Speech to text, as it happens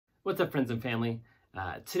What's up, friends and family?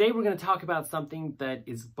 Today we're going to talk about something that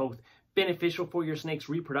is both beneficial for your snake's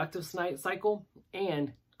reproductive cycle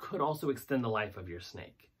and could also extend the life of your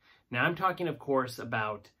snake. Now, I'm talking, of course,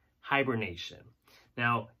 about hibernation.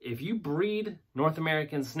 Now, if you breed North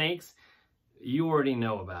American snakes, you already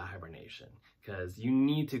know about hibernation because you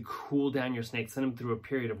need to cool down your snake, send them through a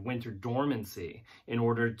period of winter dormancy in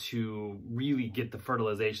order to really get the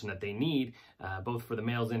fertilization that they need, both for the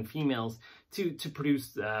males and females, to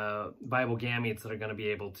produce viable gametes that are going to be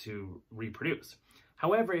able to reproduce.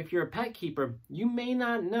 However, if you're a pet keeper, you may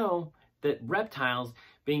not know that reptiles,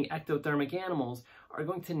 being ectothermic animals, are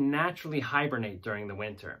going to naturally hibernate during the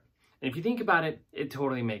winter. And if you think about it, it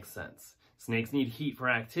totally makes sense. Snakes need heat for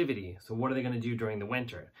activity, so what are they going to do during the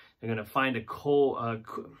winter? They're going to find a they're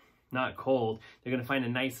going to find a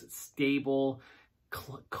nice, stable,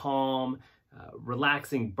 calm,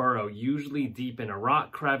 relaxing burrow, usually deep in a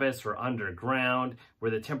rock crevice or underground, where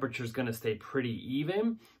the temperature is going to stay pretty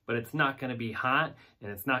even, but it's not going to be hot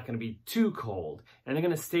and it's not going to be too cold, and they're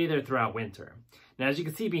going to stay there throughout winter. Now, as you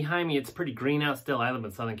can see behind me, it's pretty green out still. I live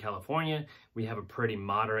in Southern California. We have a pretty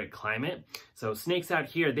moderate climate. So snakes out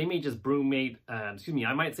here, they may just brumate,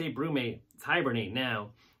 I might say brumate, it's hibernate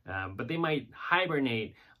now, but they might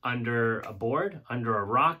hibernate under a board, under a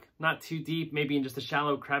rock, not too deep, maybe in just a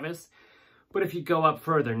shallow crevice. But if you go up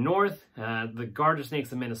further north, the garter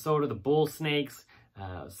snakes of Minnesota, the bull snakes,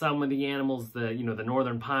 some of the animals, the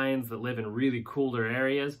northern pines that live in really cooler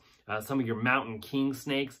areas, some of your mountain king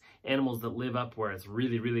snakes, animals that live up where it's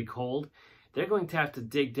really, really cold, they're going to have to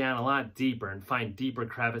dig down a lot deeper and find deeper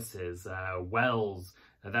crevices, wells,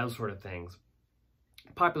 those sort of things.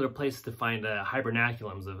 Popular places to find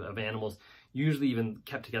hibernaculums of animals, usually even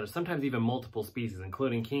kept together, sometimes even multiple species,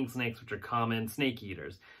 including king snakes, which are common snake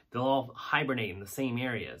eaters. They'll all hibernate in the same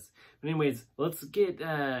areas. But anyways, let's skip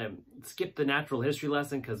the natural history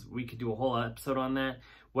lesson because we could do a whole episode on that.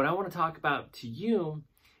 What I want to talk about to you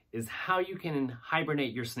is how you can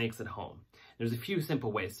hibernate your snakes at home. There's a few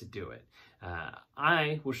simple ways to do it.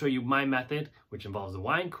 I will show you my method, which involves a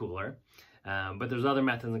wine cooler, but there's other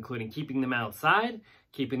methods, including keeping them outside,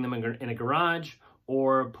 keeping them in a garage,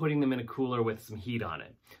 or putting them in a cooler with some heat on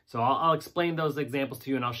it. So I'll explain those examples to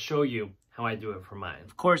you, and I'll show you how I do it for mine.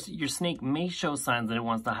 Of course, your snake may show signs that it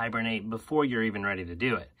wants to hibernate before you're even ready to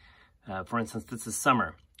do it. For instance, this is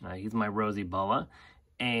Summer. He's my rosy boa,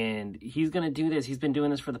 and he's going to do this. He's been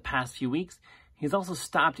doing this for the past few weeks. He's also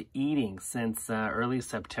stopped eating since early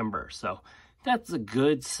September, so that's a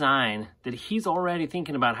good sign that he's already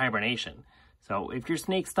thinking about hibernation. So if your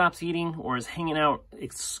snake stops eating or is hanging out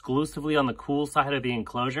exclusively on the cool side of the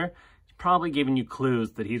enclosure, it's probably giving you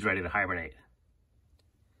clues that he's ready to hibernate.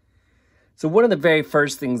 So one of the very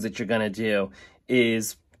first things that you're going to do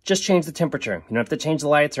is just change the temperature. You don't have to change the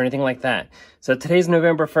lights or anything like that. So today's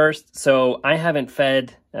November 1st, so I haven't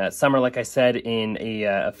fed Summer, like I said, in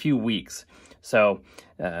a few weeks. So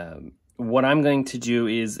what I'm going to do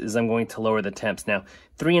is I'm going to lower the temps. Now,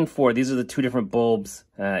 3 and 4, these are the two different bulbs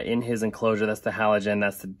in his enclosure. That's the halogen,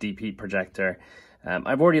 that's the deep heat projector.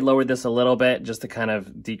 I've already lowered this a little bit just to kind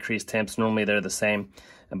of decrease temps. Normally they're the same.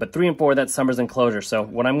 But 3 and 4, that's Summer's enclosure. So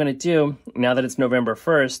what I'm going to do, now that it's November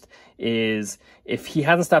 1st, is if he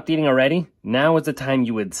hasn't stopped eating already, now is the time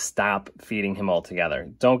you would stop feeding him altogether.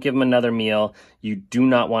 Don't give him another meal. You do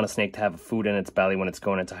not want a snake to have food in its belly when it's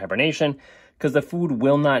going into hibernation, because the food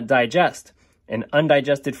will not digest. And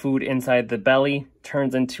undigested food inside the belly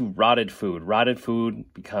turns into rotted food. Rotted food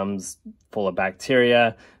becomes full of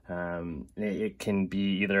bacteria. It can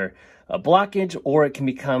be either a blockage or it can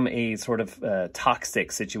become a sort of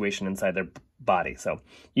toxic situation inside their body. So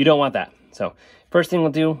you don't want that. So first thing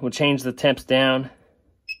we'll do, we'll change the temps down.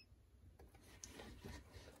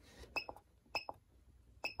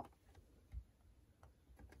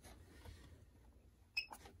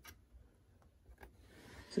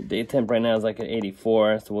 So day temp right now is like at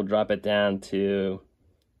 84, so we'll drop it down to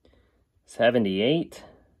 78.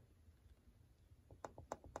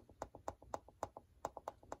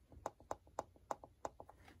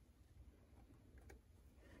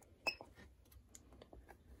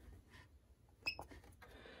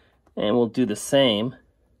 And we'll do the same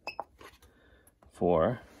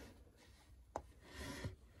for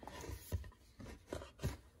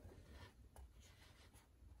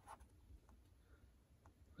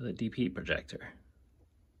the deep heat projector.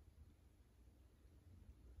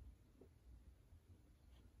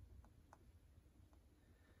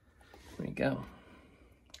 There we go.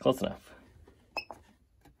 Close enough.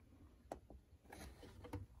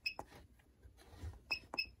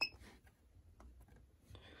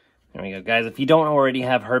 There we go, guys. If you don't already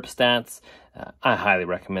have herp stats, I highly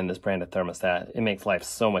recommend this brand of thermostat. It makes life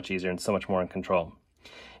so much easier and so much more in control.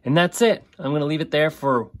 And that's it. I'm going to leave it there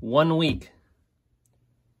for 1 week.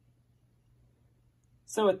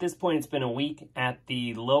 So at this point, it's been a week at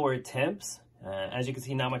the lower temps. As you can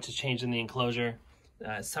see, not much has changed in the enclosure.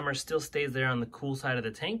 Summer still stays there on the cool side of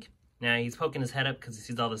the tank. Now he's poking his head up because he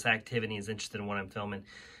sees all this activity. He's interested in what I'm filming.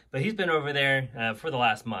 But he's been over there for the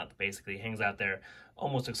last month, basically. He hangs out there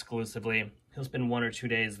almost exclusively. He'll spend 1 or 2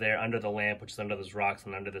 days there under the lamp, which is under those rocks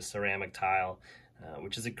and under the ceramic tile,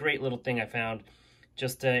 which is a great little thing I found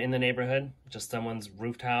just in the neighborhood. Just someone's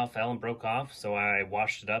roof tile fell and broke off, so I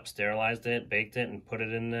washed it up, sterilized it, baked it, and put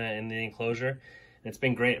it in the enclosure. And it's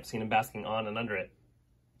been great. I've seen him basking on and under it.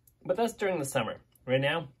 But that's during the summer. Right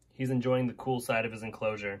now, he's enjoying the cool side of his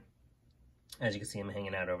enclosure. As you can see him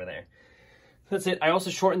hanging out over there. That's it. I also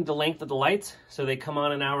shortened the length of the lights, so they come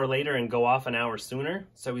on an hour later and go off an hour sooner.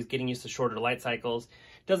 So he's getting used to shorter light cycles.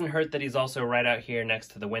 Doesn't hurt that he's also right out here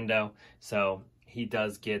next to the window, so he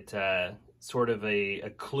does get sort of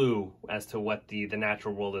a clue as to what the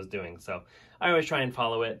natural world is doing. So I always try and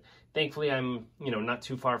follow it. Thankfully, I'm not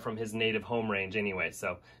too far from his native home range anyway,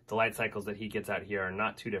 so the light cycles that he gets out here are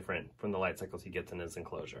not too different from the light cycles he gets in his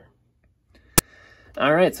enclosure.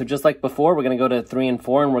 All right, so just like before, we're going to go to 3 and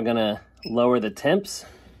 4, and we're going to lower the temps.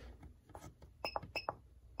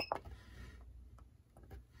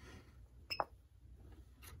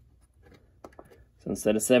 So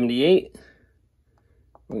instead of 78,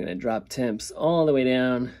 we're going to drop temps all the way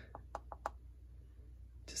down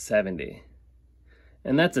to 70.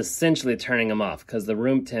 And that's essentially turning them off because the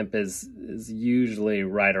room temp is usually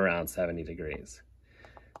right around 70 degrees.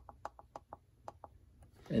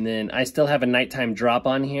 And then I still have a nighttime drop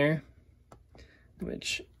on here,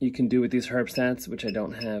 which you can do with these herbstats, which I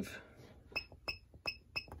don't have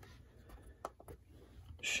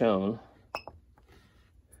shown.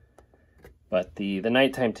 But the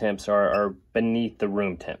nighttime temps are beneath the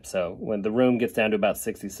room temp. So when the room gets down to about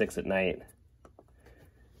 66 at night,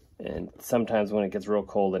 and sometimes when it gets real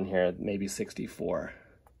cold in here, maybe 64.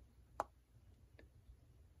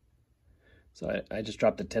 So I just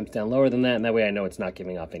dropped the temps down lower than that, and that way I know it's not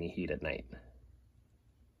giving off any heat at night.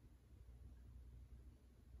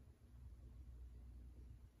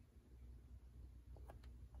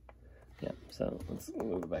 Yeah, so let's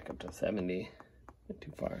move it back up to 70. Not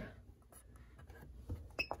too far.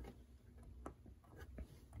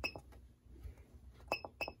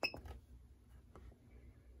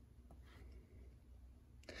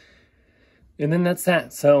 And then that's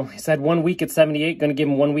that. So he's had 1 week at 78, going to give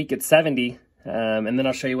him 1 week at 70, and then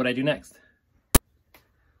I'll show you what I do next.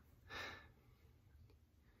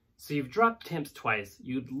 So you've dropped temps twice.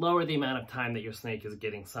 You'd lower the amount of time that your snake is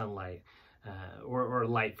getting sunlight or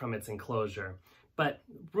light from its enclosure. But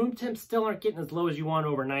room temps still aren't getting as low as you want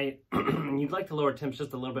overnight. You'd like to lower temps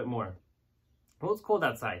just a little bit more. Well, it's cold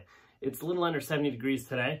outside. It's a little under 70 degrees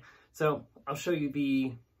today. So I'll show you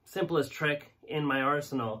the simplest trick in my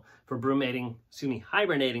arsenal for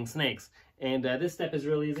hibernating snakes. And this step is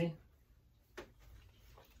real easy.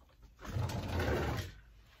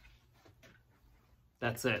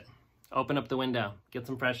 That's it. Open up the window, get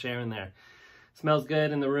some fresh air in there. Smells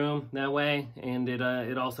good in the room that way, and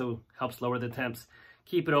it also helps lower the temps.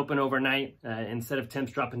 Keep it open overnight. Instead of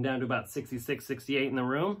temps dropping down to about 66, 68 in the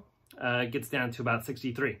room, it gets down to about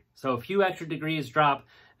 63. So a few extra degrees drop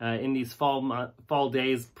in these fall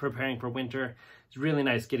days preparing for winter. It's really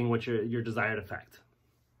nice getting what your desired effect.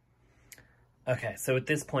 Okay, so at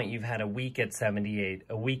this point you've had a week at 78,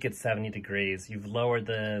 a week at 70 degrees. You've lowered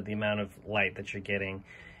the amount of light that you're getting.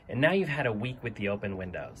 And now you've had a week with the open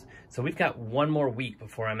windows. So we've got 1 more week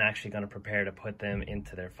before I'm actually going to prepare to put them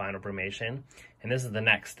into their final brumation. And this is the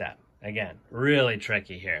next step. Again, really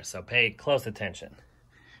tricky here, so pay close attention.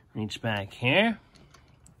 Reach back here.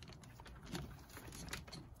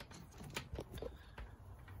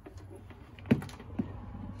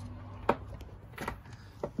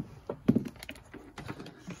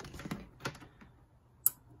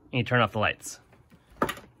 And you turn off the lights.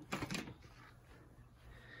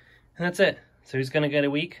 And that's it. So he's going to get a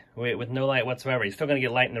week with no light whatsoever. He's still going to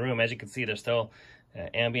get light in the room. As you can see, there's still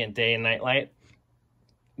ambient day and night light.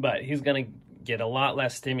 But he's going to get a lot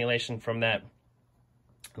less stimulation from that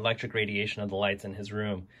electric radiation of the lights in his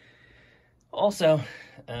room. Also,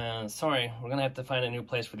 sorry, we're going to have to find a new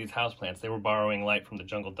place for these houseplants. They were borrowing light from the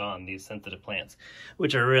Jungle Dawn, these sensitive plants,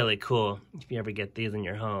 which are really cool. If you ever get these in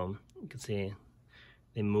your home, you can see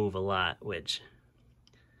they move a lot, which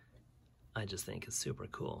I just think is super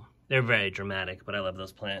cool. They're very dramatic, but I love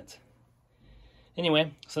those plants.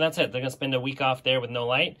 Anyway, so that's it. They're going to spend a week off there with no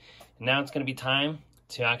light. And now it's going to be time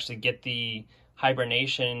to actually get the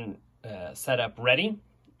hibernation set up ready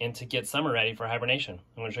and to get summer ready for hibernation.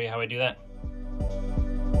 I'm going to show you how I do that.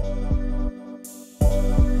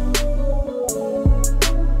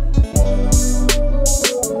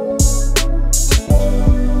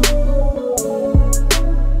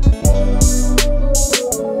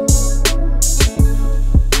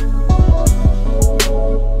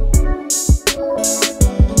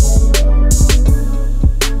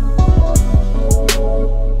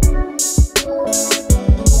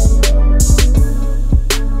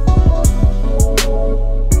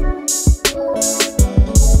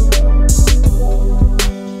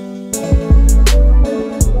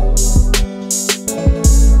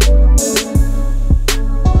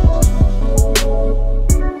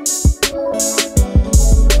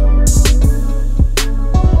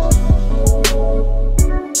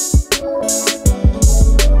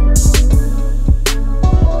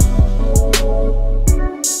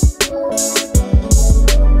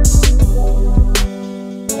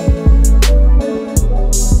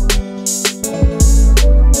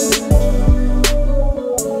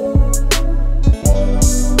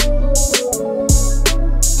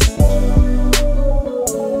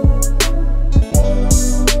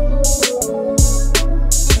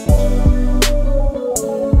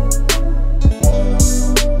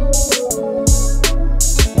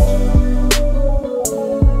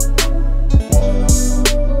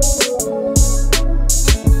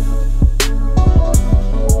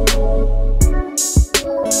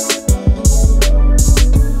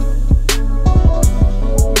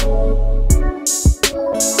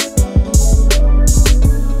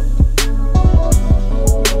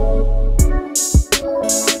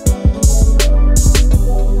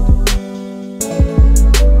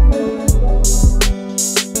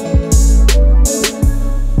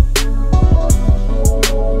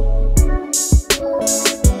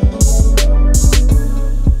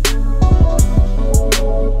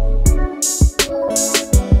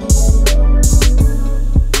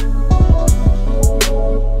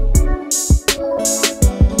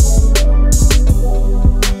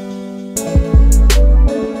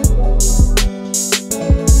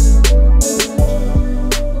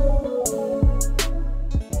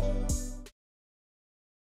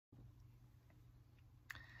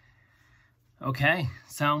 Okay,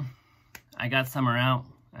 so I got summer out.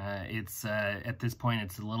 It's at this point,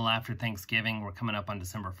 it's a little after Thanksgiving. We're coming up on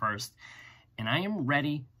December 1st, and I am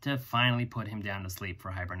ready to finally put him down to sleep for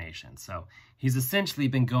hibernation. So he's essentially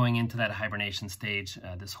been going into that hibernation stage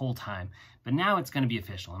this whole time, but now it's going to be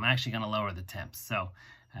official. I'm actually going to lower the temps. So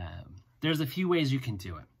there's a few ways you can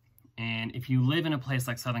do it. And if you live in a place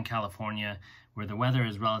like Southern California where the weather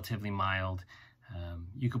is relatively mild,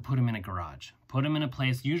 you could put them in a garage. Put them in a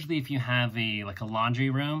place, usually if you have like a laundry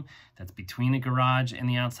room that's between the garage and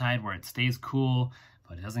the outside where it stays cool,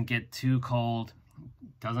 but it doesn't get too cold,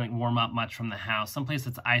 doesn't warm up much from the house, someplace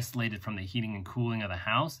that's isolated from the heating and cooling of the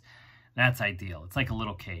house, that's ideal. It's like a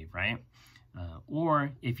little cave, right?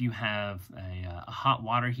 Or if you have a hot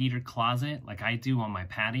water heater closet like I do on my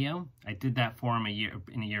patio, I did that for him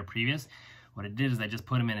in a year previous. What I did is I just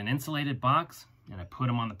put him in an insulated box and I put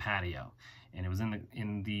him on the patio. And it was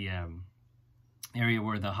in the area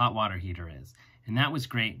where the hot water heater is. And that was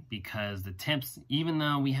great because the temps, even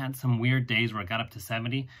though we had some weird days where it got up to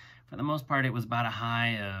 70, for the most part it was about a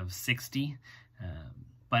high of 60.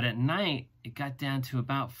 But at night, it got down to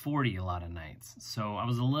about 40 a lot of nights. So I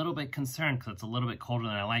was a little bit concerned because it's a little bit colder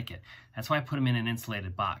than I like it. That's why I put them in an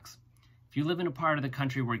insulated box. If you live in a part of the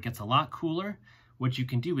country where it gets a lot cooler, what you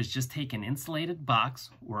can do is just take an insulated box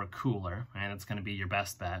or a cooler, right? That's going to be your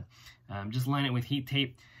best bet. Just line it with heat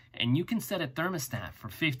tape, and you can set a thermostat for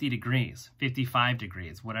 50 degrees, 55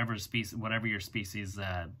 degrees, whatever your species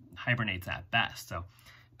hibernates at best. So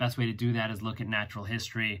best way to do that is look at natural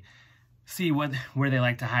history, see where they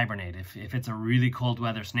like to hibernate. If it's a really cold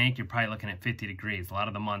weather snake, you're probably looking at 50 degrees. A lot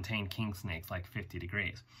of the montane king snakes like 50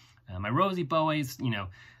 degrees. My rosy boas,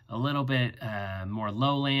 a little bit more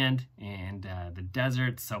lowland and the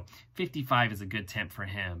desert, so 55 is a good temp for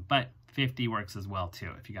him, but 50 works as well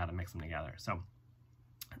too if you got to mix them together. So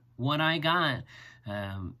what I got,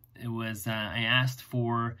 it was I asked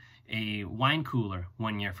for a wine cooler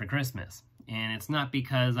one year for Christmas, and it's not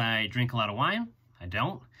because I drink a lot of wine, I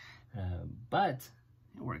don't, but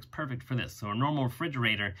it works perfect for this. So a normal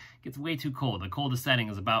refrigerator gets way too cold. The coldest setting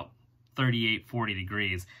is about 38, 40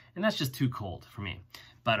 degrees, and that's just too cold for me.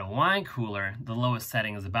 But a wine cooler, the lowest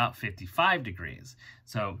setting is about 55 degrees.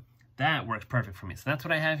 So that works perfect for me. So that's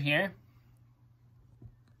what I have here.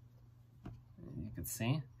 You can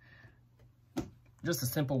see. Just a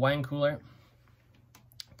simple wine cooler.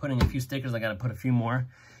 Putting a few stickers, I gotta put a few more.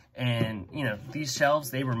 And, you know, these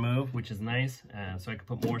shelves, they remove, which is nice, so I can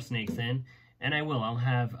put more snakes in. And I will. I'll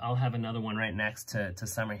have another one right next to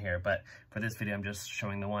Summer here, but for this video, I'm just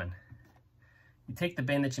showing the one. You take the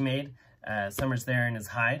bin that you made. Summer's there in his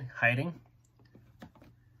hiding.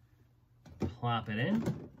 Plop it in.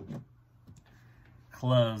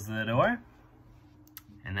 Close the door.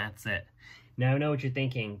 And that's it. Now I know what you're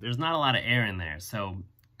thinking. There's not a lot of air in there, so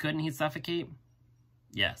couldn't he suffocate?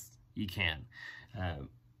 Yes, you can.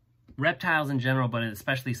 Reptiles in general, but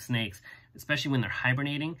especially snakes, especially when they're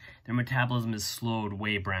hibernating, their metabolism is slowed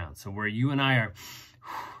way down. So where you and I are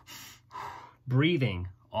breathing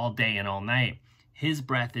all day and all night, his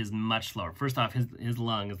breath is much slower. First off, his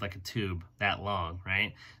lung is like a tube that long,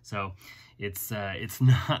 right? So it's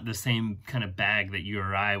not the same kind of bag that you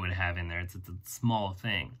or I would have in there. It's a small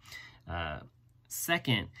thing.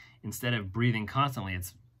 Second, instead of breathing constantly,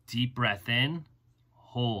 it's deep breath in,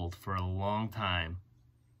 hold for a long time,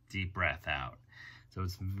 deep breath out. So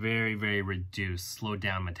it's very, very reduced, slowed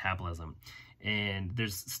down metabolism. And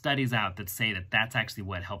there's studies out that say that that's actually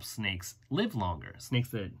what helps snakes live longer. Snakes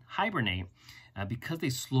that hibernate, because they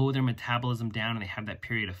slow their metabolism down and they have that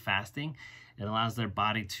period of fasting, it allows their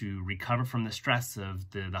body to recover from the stress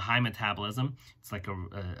of the high metabolism. It's like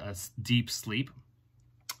a deep sleep,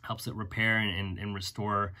 helps it repair and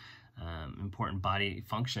restore important body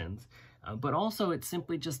functions. But also it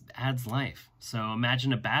simply just adds life. So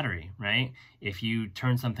imagine a battery, right? If you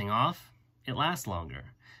turn something off, it lasts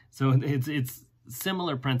longer. So it's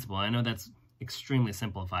similar principle. I know that's extremely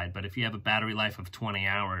simplified, but if you have a battery life of 20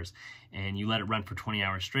 hours and you let it run for 20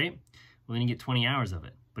 hours straight, well, then you get 20 hours of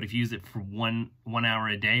it. But if you use it for one hour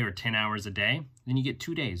a day or 10 hours a day, then you get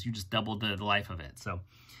 2 days. You just doubled the life of it. So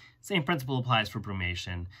same principle applies for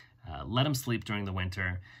brumation. Let them sleep during the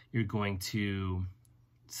winter. You're going to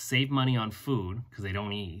save money on food because they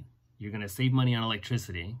don't eat. You're going to save money on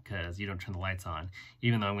electricity because you don't turn the lights on,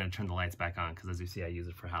 even though I'm going to turn the lights back on because, as you see, I use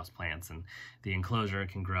it for house plants and the enclosure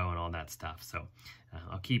can grow and all that stuff. So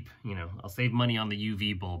I'll keep, I'll save money on the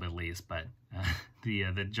UV bulb at least, but the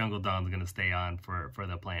jungle dawn's going to stay on for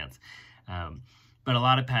the plants. But a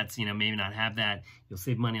lot of pets, maybe not have that. You'll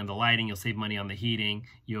save money on the lighting, you'll save money on the heating,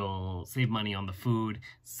 you'll save money on the food.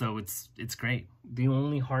 So it's great. The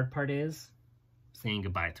only hard part is saying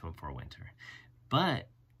goodbye to them for winter. But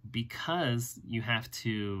because you have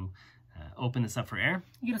to open this up for air,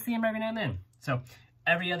 you get to see them every now and then. So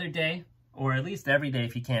every other day, or at least every day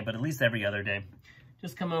if you can, but at least every other day,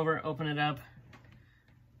 just come over, open it up,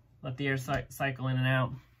 let the air cycle in and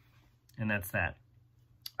out, and that's that.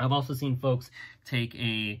 I've also seen folks take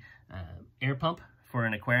a air pump for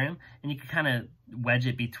an aquarium, and you can kind of wedge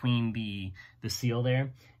it between the seal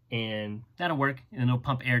there, and that'll work, and it'll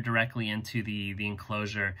pump air directly into the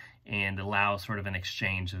enclosure and allow sort of an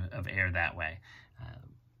exchange of air that way.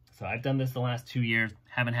 So I've done this the last 2 years,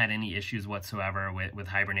 haven't had any issues whatsoever with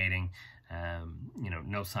hibernating,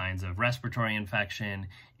 no signs of respiratory infection,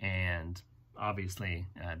 and obviously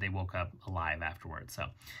they woke up alive afterwards. So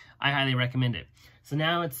I highly recommend it. So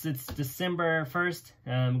now it's December 1st.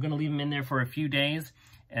 I'm gonna leave them in there for a few days,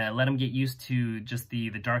 let them get used to just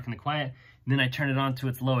the dark and the quiet. And then I turn it on to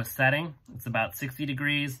its lowest setting. It's about 60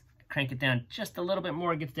 degrees. Crank it down just a little bit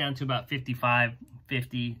more. It gets down to about 55,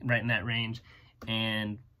 50, right in that range.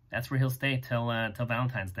 And that's where he'll stay till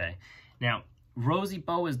Valentine's Day. Now, rosy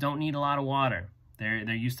boas don't need a lot of water.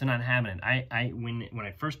 They're used to not having it. When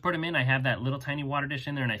I first put them in, I have that little tiny water dish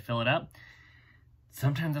in there and I fill it up.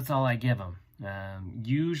 Sometimes that's all I give them.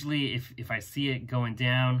 Usually, if I see it going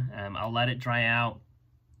down, I'll let it dry out.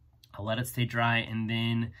 I'll let it stay dry, and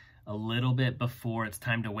then a little bit before it's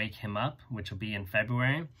time to wake him up, which will be in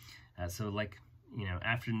February. So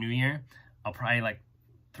after New Year, I'll probably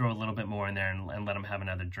throw a little bit more in there and let him have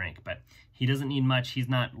another drink. But he doesn't need much. He's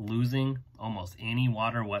not losing almost any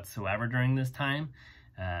water whatsoever during this time.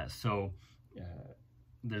 So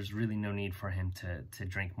there's really no need for him to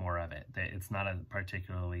drink more of it. It's not a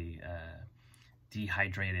particularly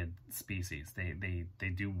dehydrated species. They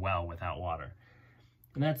do well without water.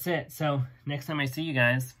 And that's it. So next time I see you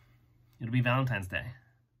guys, it'll be Valentine's Day.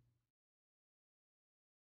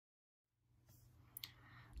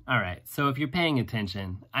 All right, so if you're paying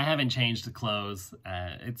attention, I haven't changed the clothes.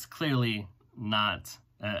 It's clearly not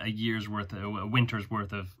a winter's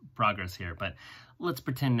worth of progress here, but let's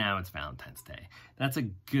pretend now it's Valentine's Day. That's a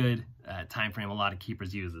good time frame a lot of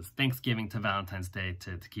keepers use. Thanksgiving to Valentine's Day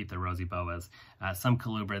to keep the rosy boas. Some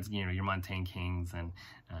colubrids, your montane kings and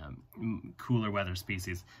cooler weather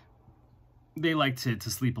species, they like to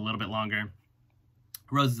sleep a little bit longer.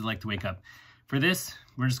 Roses like to wake up. For this,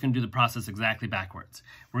 we're just going to do the process exactly backwards.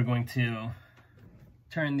 We're going to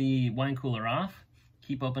turn the wine cooler off,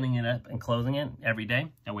 keep opening it up and closing it every day.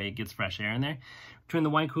 That way it gets fresh air in there. Turn the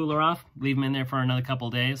wine cooler off, leave him in there for another couple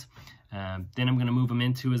days. Then I'm going to move him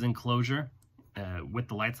into his enclosure with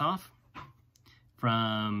the lights off.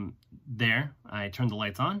 From there, I turn the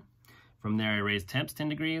lights on. From there, I raise temps 10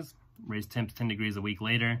 degrees, raise temps 10 degrees a week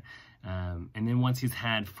later. And then once he's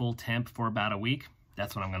had full temp for about a week,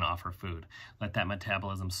 that's when I'm going to offer food. Let that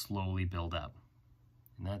metabolism slowly build up.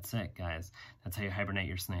 And that's it, guys. That's how you hibernate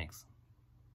your snakes.